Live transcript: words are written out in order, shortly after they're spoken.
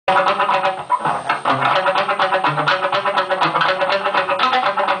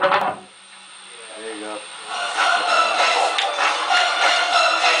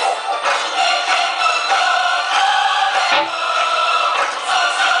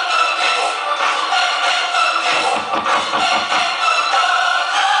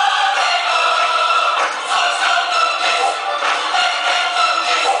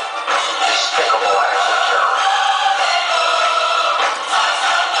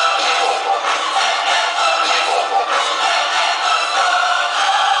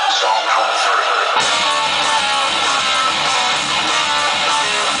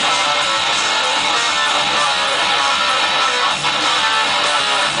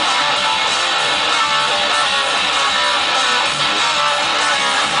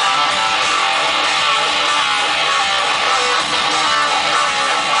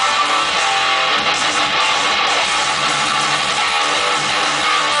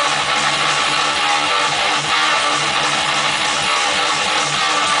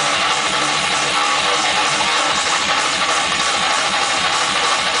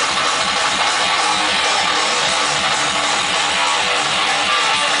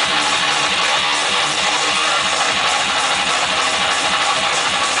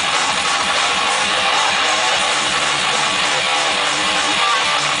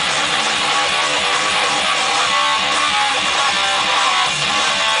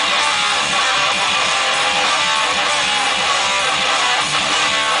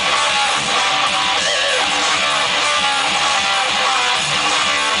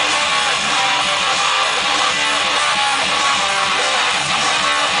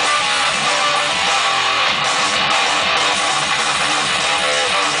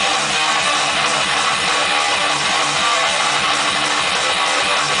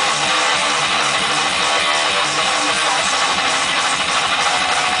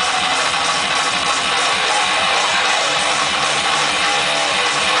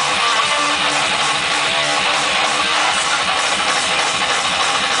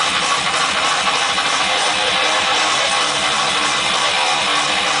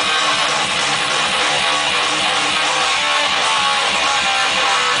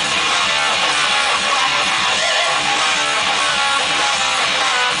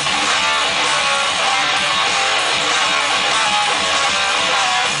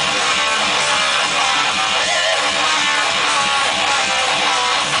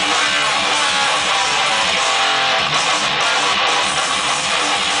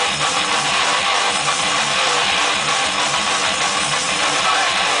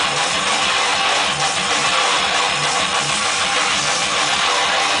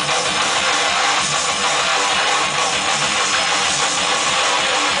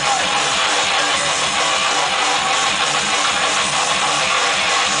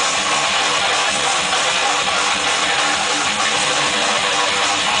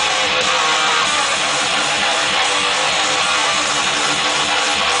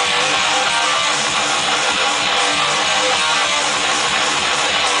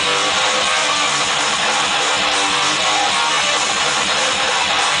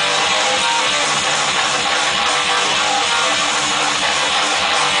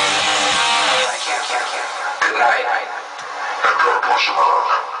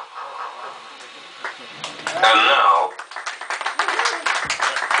And now...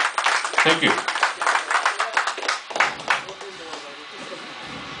 Thank you.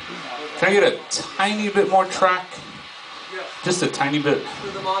 Can I get a tiny bit more track? Yeah. Just a tiny bit.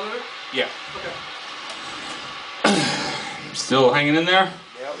 Through the monitor? Yeah. Okay. Still hanging in there?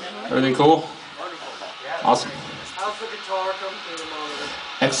 Yep. Everything cool? Wonderful. Awesome. How's the guitar come through the monitor?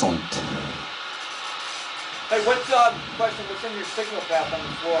 Excellent. Hey, what's in your signal path on the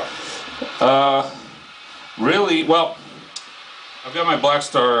floor? Really, well, I've got my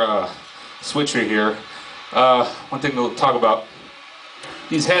Blackstar switcher here. One thing to talk about,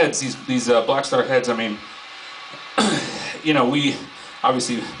 these heads, these Blackstar heads, I mean, you know, we,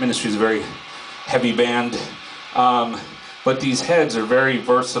 obviously Ministry is a very heavy band, but these heads are very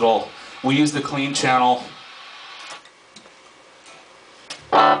versatile. We use the clean channel.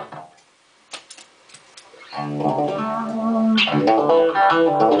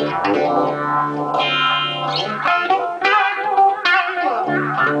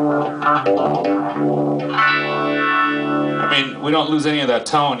 I mean, we don't lose any of that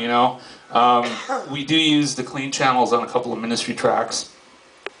tone, you know. We do use the clean channels on a couple of Ministry tracks.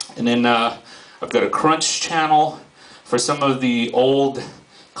 And then I've got a crunch channel for some of the old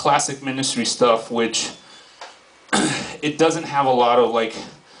classic Ministry stuff, which it doesn't have a lot of like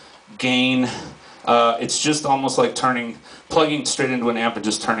gain It's just almost like plugging straight into an amp and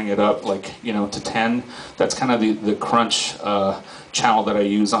just turning it up, like, you know, to 10. That's kind of the crunch channel that I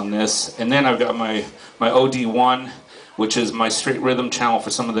use on this. And then I've got my OD1, which is my straight rhythm channel for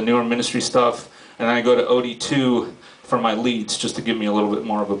some of the newer Ministry stuff. And then I go to OD2 for my leads, just to give me a little bit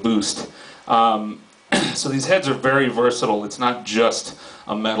more of a boost. So these heads are very versatile. It's not just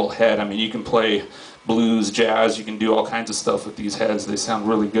a metal head. I mean, you can play blues, jazz, you can do all kinds of stuff with these heads. They sound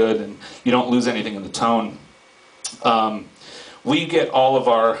really good, and you don't lose anything in the tone. We get all of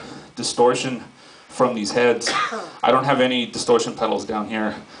our distortion from these heads. I don't have any distortion pedals down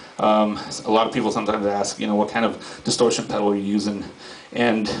here. A lot of people sometimes ask, you know, what kind of distortion pedal are you using?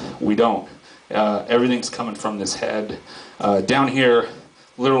 And we don't. Everything's coming from this head. Down here,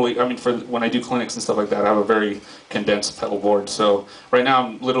 literally, I mean, for when I do clinics and stuff like that, I have a very condensed pedal board. So right now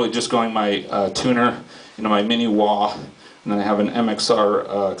I'm literally just going my tuner into my mini wah, and then I have an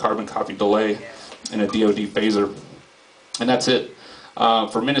MXR carbon copy delay and a DoD phaser, and that's it.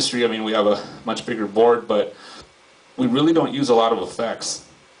 For Ministry, I mean, we have a much bigger board, but we really don't use a lot of effects.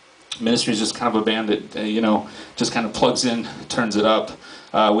 Ministry is just kind of a band that, you know, just kind of plugs in, turns it up.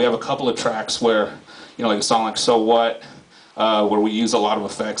 We have a couple of tracks where, you know, like a song like So What, where we use a lot of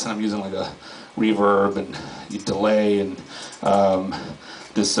effects, and I'm using like a reverb and delay and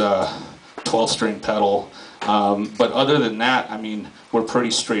this 12-string pedal. But other than that, I mean, we're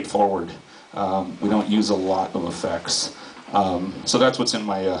pretty straightforward. We don't use a lot of effects. So that's what's in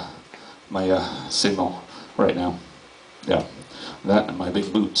my signal right now. Yeah, that and my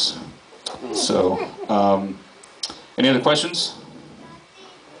big boots. So, any other questions?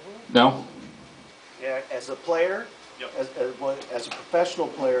 No? Yeah, as a player, Yep. as a professional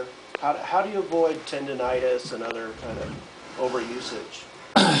player, how do you avoid tendinitis and other kind of overusage?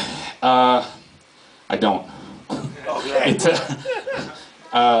 I don't. Okay.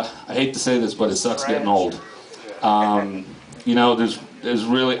 I hate to say this, but it sucks getting old. You know, there's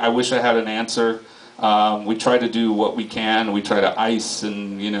really, I wish I had an answer. We try to do what we can. We try to ice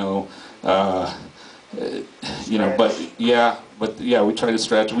and, but yeah, we try to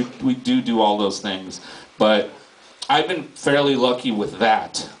stretch. We do all those things, but I've been fairly lucky with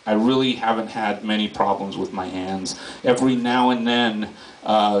that. I really haven't had many problems with my hands. Every now and then,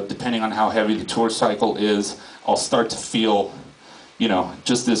 depending on how heavy the tour cycle is, I'll start to feel,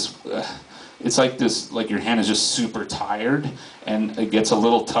 just this, it's like this, like your hand is just super tired, and it gets a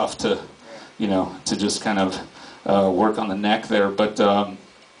little tough to, to just kind of work on the neck there. But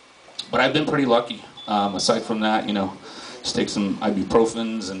I've been pretty lucky. Aside from that, just take some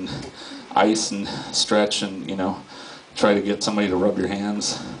ibuprofens and ice and stretch and, try to get somebody to rub your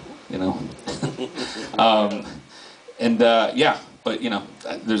hands, but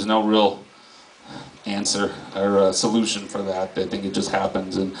there's no real answer or solution for that. I think it just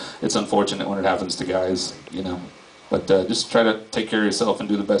happens, and it's unfortunate when it happens to guys, But just try to take care of yourself and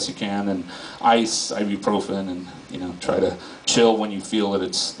do the best you can, and ice, ibuprofen, and try to chill when you feel that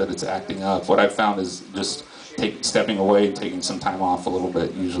it's acting up. What I've found is just stepping away and taking some time off a little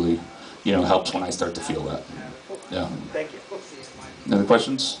bit usually, helps when I start to feel that. Yeah. Thank you. Any other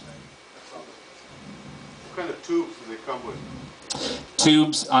questions? What kind of tubes do they come with?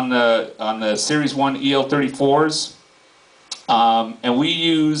 Tubes on the Series 1 EL34s, and we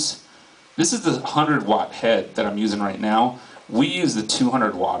use, this is the 100-watt head that I'm using right now. We use the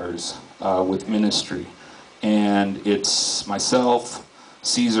 200 watters with Ministry, and it's myself,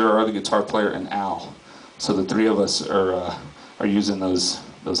 Caesar, our other guitar player, and Al. So the three of us are using those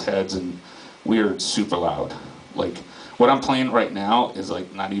heads, and we are super loud. Like, what I'm playing right now is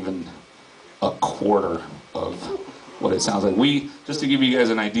like not even a quarter of what it sounds like. Just to give you guys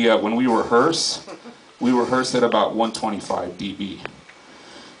an idea, when we rehearse at about 125 dB.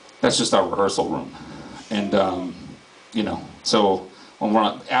 That's just our rehearsal room. And, so when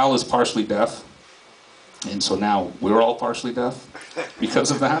Al is partially deaf, and so now we're all partially deaf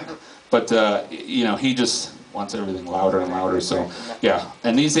because of that. But, he just wants everything louder and louder, so, yeah.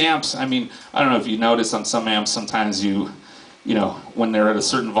 And these amps, I mean, I don't know if you notice on some amps, sometimes when they're at a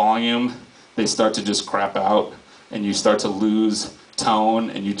certain volume, they start to just crap out, and you start to lose tone,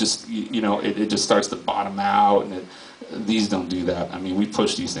 and you just, it just starts to bottom out, and these don't do that. I mean, we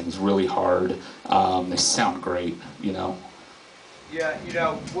push these things really hard. They sound great,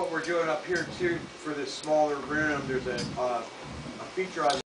 Yeah, what we're doing up here too for this smaller room, there's a feature on